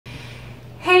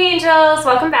Angels,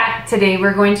 welcome back. Today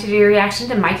we're going to do a reaction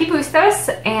to Mikey Bustos,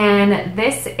 and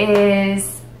this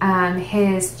is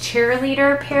his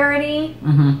cheerleader parody.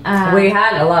 We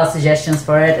had a lot of suggestions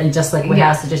for it, and just like we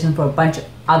have suggestions for a bunch of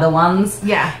other ones.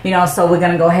 Yeah. You know, so we're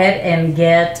gonna go ahead and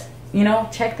get, you know,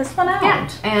 check this one out. Yeah.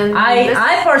 And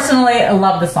I personally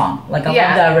love the song. Like I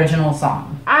love the original song.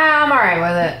 I'm alright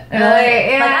with it.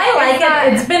 Like I like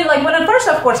it. It's been like when it first,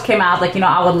 of course, came out. Like, you know,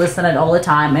 I would listen to it all the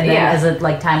time, and then as it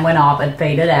like time went off, it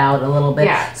faded out a little bit.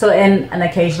 Yeah. So and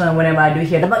occasionally, whenever I do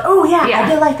hear it, I'm like, oh yeah, I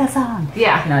do like that song.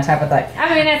 Yeah. You know, type of thing.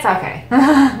 I mean, it's okay,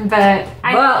 but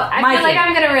I feel like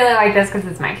I'm gonna really like this because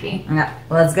it's Mikey. Yeah.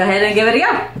 Let's go ahead and give it a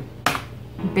go.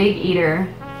 Big Eater.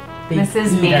 This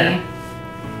is me.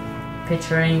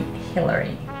 Featuring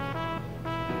Hillarie.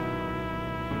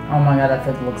 Oh my god, that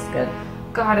fit looks good.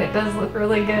 God, it does look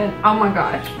really good. Oh my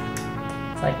gosh.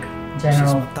 It's like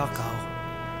general.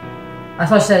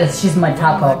 That's what she said. She's my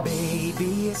taco. My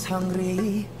baby is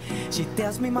hungry. She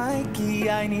tells me, Mikey,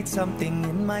 I need something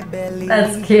in my belly.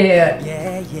 That's cute.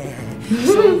 Yeah.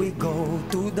 So we go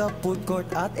to the food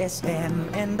court at SM,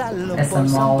 and I look for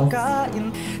some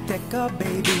pagkain. Teka,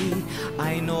 baby,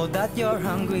 I know that you're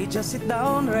hungry. Just sit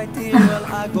down right here while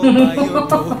I go buy your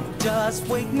food. Just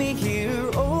wake me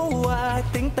here. Oh, I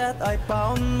think that I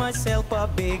found myself a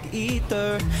big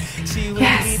eater. She will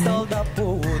eat all the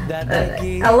food that I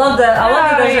give. I love that. I love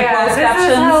that there's closed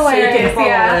captions so you can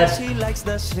follow it. She likes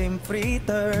the shrimp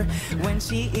fritter when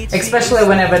she eats. Especially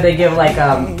whenever they give like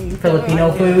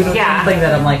Filipino food or something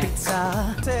that I'm like.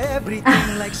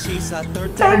 Everything like she's a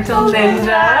Turtle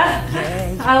Ninja.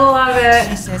 I love it.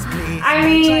 I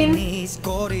mean, Chinese,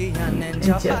 Korean, and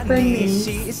Japanese.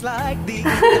 She is like the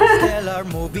interstellar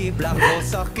movie, black hole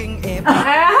sucking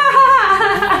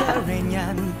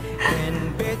Mediterranean.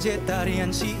 And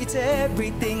vegetarian, she eats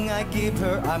everything I give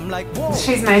her. I'm like, whoa.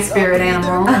 She's my spirit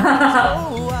animal.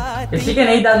 If she can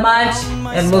eat that much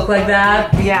and look like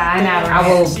that, I never. I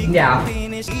will. Yeah.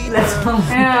 That's oh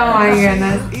my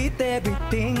goodness. Eat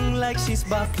everything like she's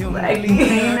vacuum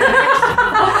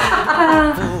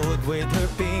food with her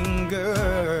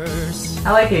fingers.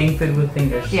 I like eating food with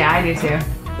fingers. Yeah, I do too.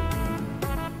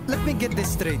 Let me get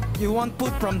this straight. You want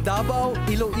food from Davao,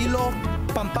 Iloilo,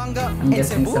 Pampanga, I'm and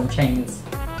guessing Cebu? some chains.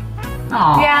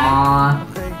 Aww. Yeah.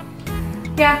 Okay.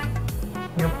 Yeah.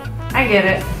 Yep. I get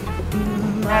it.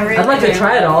 I'd like to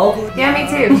try it all. Yeah, me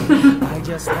too. I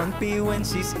just want pee when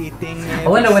she's eating. I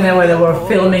wonder when they were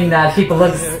filming that, people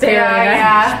look staring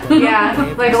at it. Yeah.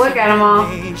 Like, look at them all.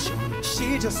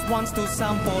 She just wants to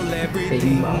sample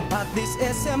everything at this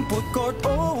SM food court.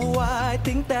 Oh, I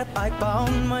think that I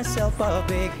found myself a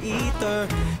big eater.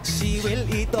 She will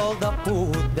eat all the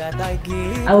food that I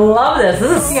give. I love this.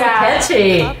 This is so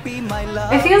catchy.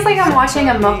 It feels like I'm watching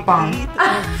a mukbang.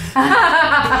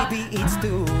 Baby eats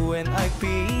too when I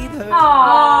feed her.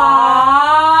 Aww.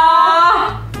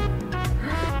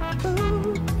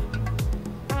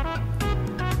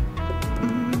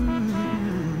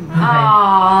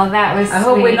 Oh, that was sweet. I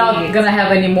hope we're not gonna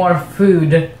have any more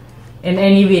food in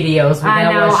any videos. I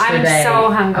know, I'm so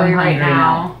hungry right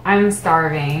now. I'm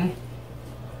starving.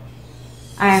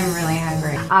 I'm really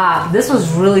hungry. This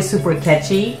was really super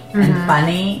catchy and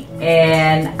funny,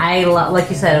 and I like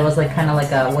you said, it was like kind of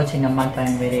like watching a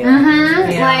mukbang video.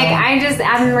 Like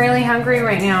I'm really hungry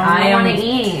right now. I want to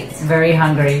eat. Very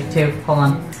hungry too. Hold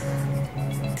on.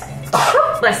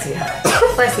 Bless you.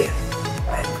 Bless you.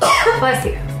 Bless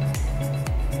you.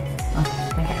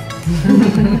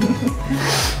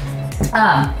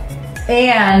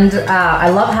 And I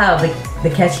love how the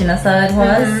catchiness of it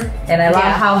was, and I love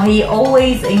how he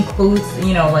always includes,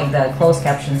 you know, like the closed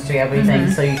captions to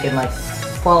everything, so you can like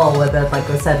follow with it. Like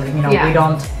I said, you know, we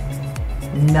don't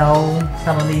know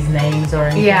some of these names or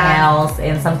anything else,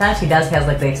 and sometimes he does has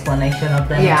like the explanation of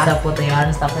them and stuff, what they are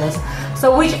and stuff like that.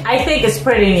 So which I think is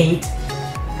pretty neat.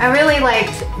 I really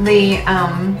liked the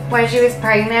when she was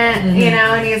pregnant, you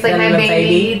know, and he's like, my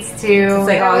baby eats too. It's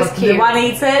like, that was cute. The one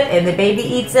eats it and the baby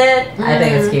eats it. I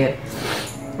think it's cute. It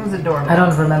was adorable. I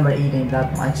don't remember eating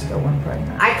that much though when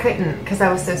pregnant. I couldn't because I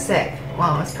was so sick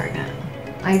while I was pregnant.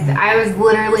 I was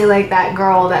literally like that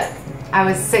girl that I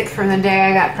was sick from the day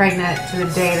I got pregnant to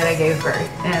the day that I gave birth,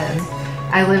 and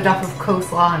I lived off of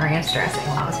coleslaw and ranch dressing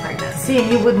while I was pregnant. See,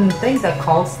 you wouldn't think that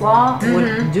coleslaw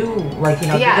would do, like, you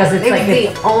know, because it's like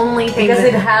the only thing. Because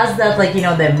it has that, like, you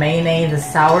know, the mayonnaise, the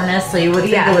sourness, so you would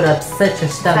think it would upset your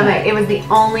stomach. It was the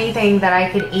only thing that I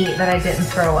could eat that I didn't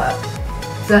throw up.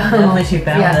 So at least you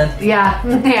found it. Yeah.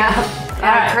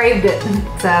 I craved it.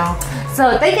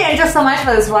 So thank you, Angel, so much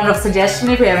for this wonderful suggestion.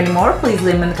 If you have any more, please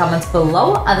leave them in the comments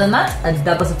below. Other than that,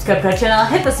 double subscribe to our channel,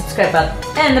 hit the subscribe button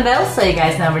and the bell so you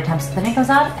guys know every time something comes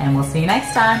out, and we'll see you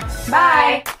next time.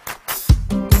 Bye!